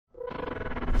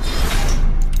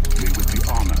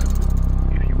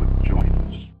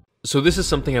So this is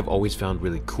something I've always found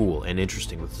really cool and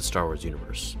interesting with the Star Wars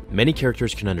universe. Many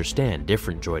characters can understand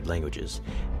different droid languages,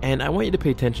 and I want you to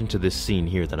pay attention to this scene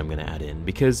here that I'm going to add in,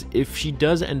 because if she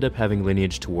does end up having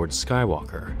lineage towards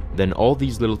Skywalker, then all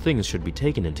these little things should be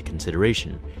taken into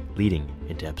consideration, leading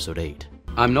into Episode 8.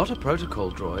 I'm not a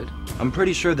protocol droid. I'm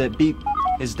pretty sure that beep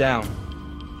is down.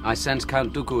 I sense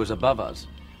Count Dooku is above us.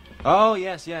 Oh,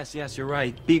 yes, you're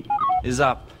right. Beep is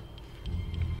up.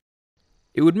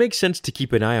 It would make sense to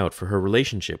keep an eye out for her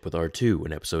relationship with R2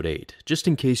 in Episode 8, just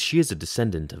in case she is a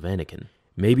descendant of Anakin.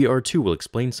 Maybe R2 will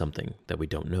explain something that we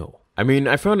don't know. I mean,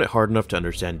 I found it hard enough to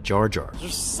understand Jar Jar. You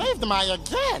saved my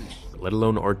again! Let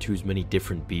alone R2's many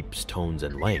different beeps, tones,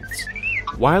 and lengths.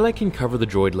 While I can cover the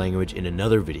droid language in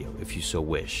another video if you so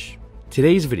wish,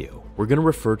 today's video, we're going to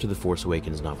refer to the Force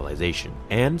Awakens novelization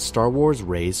and Star Wars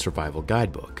Rey's Survival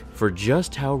Guidebook for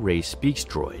just how Rey speaks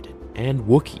droid, and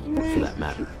Wookiee for that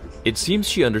matter. It seems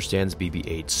she understands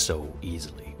BB-8 so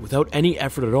easily, without any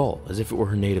effort at all, as if it were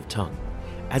her native tongue.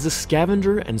 As a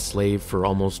scavenger and slave for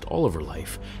almost all of her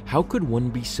life, how could one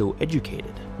be so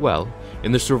educated? Well,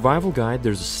 in the survival guide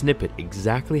there's a snippet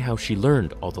exactly how she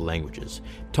learned all the languages,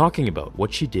 talking about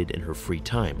what she did in her free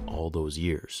time all those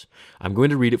years. I'm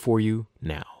going to read it for you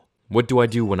now. What do I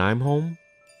do when I'm home?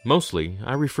 Mostly,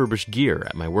 I refurbish gear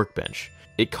at my workbench.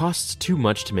 It costs too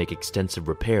much to make extensive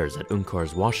repairs at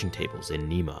Unkar's washing tables in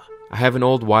Nima. I have an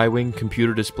old Y-Wing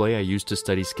computer display I use to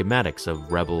study schematics of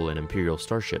Rebel and Imperial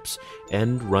starships,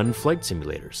 and run flight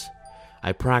simulators.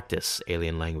 I practice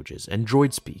alien languages and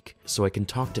droid speak so I can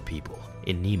talk to people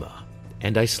in Nima.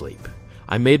 And I sleep.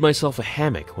 I made myself a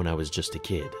hammock when I was just a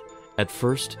kid. At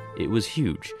first, it was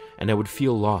huge, and I would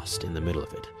feel lost in the middle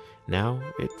of it. Now,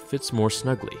 it fits more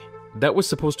snugly. That was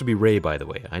supposed to be Rey, by the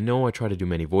way. I know I try to do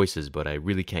many voices, but I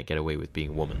really can't get away with being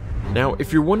a woman. Now,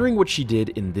 if you're wondering what she did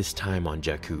in this time on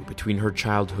Jakku between her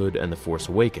childhood and The Force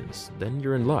Awakens, then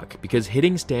you're in luck, because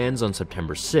hitting stands on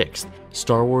September 6th,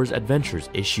 Star Wars Adventures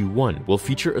Issue 1 will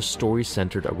feature a story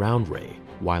centered around Rey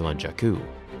while on Jakku.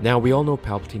 Now, we all know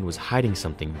Palpatine was hiding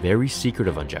something very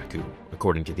secretive on Jakku,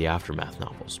 according to the Aftermath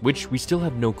novels, which we still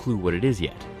have no clue what it is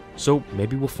yet. So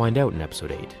maybe we'll find out in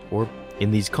Episode 8, or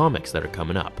in these comics that are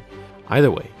coming up. Either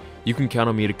way, you can count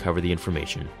on me to cover the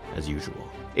information as usual.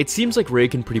 It seems like Rey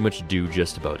can pretty much do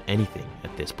just about anything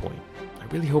at this point. I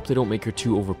really hope they don't make her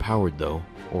too overpowered though,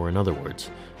 or in other words,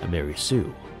 a Mary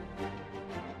Sue.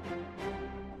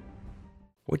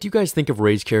 What do you guys think of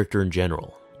Rey's character in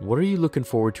general? What are you looking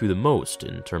forward to the most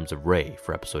in terms of Rey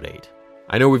for Episode 8?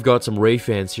 I know we've got some Rey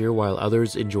fans here while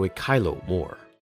others enjoy Kylo more.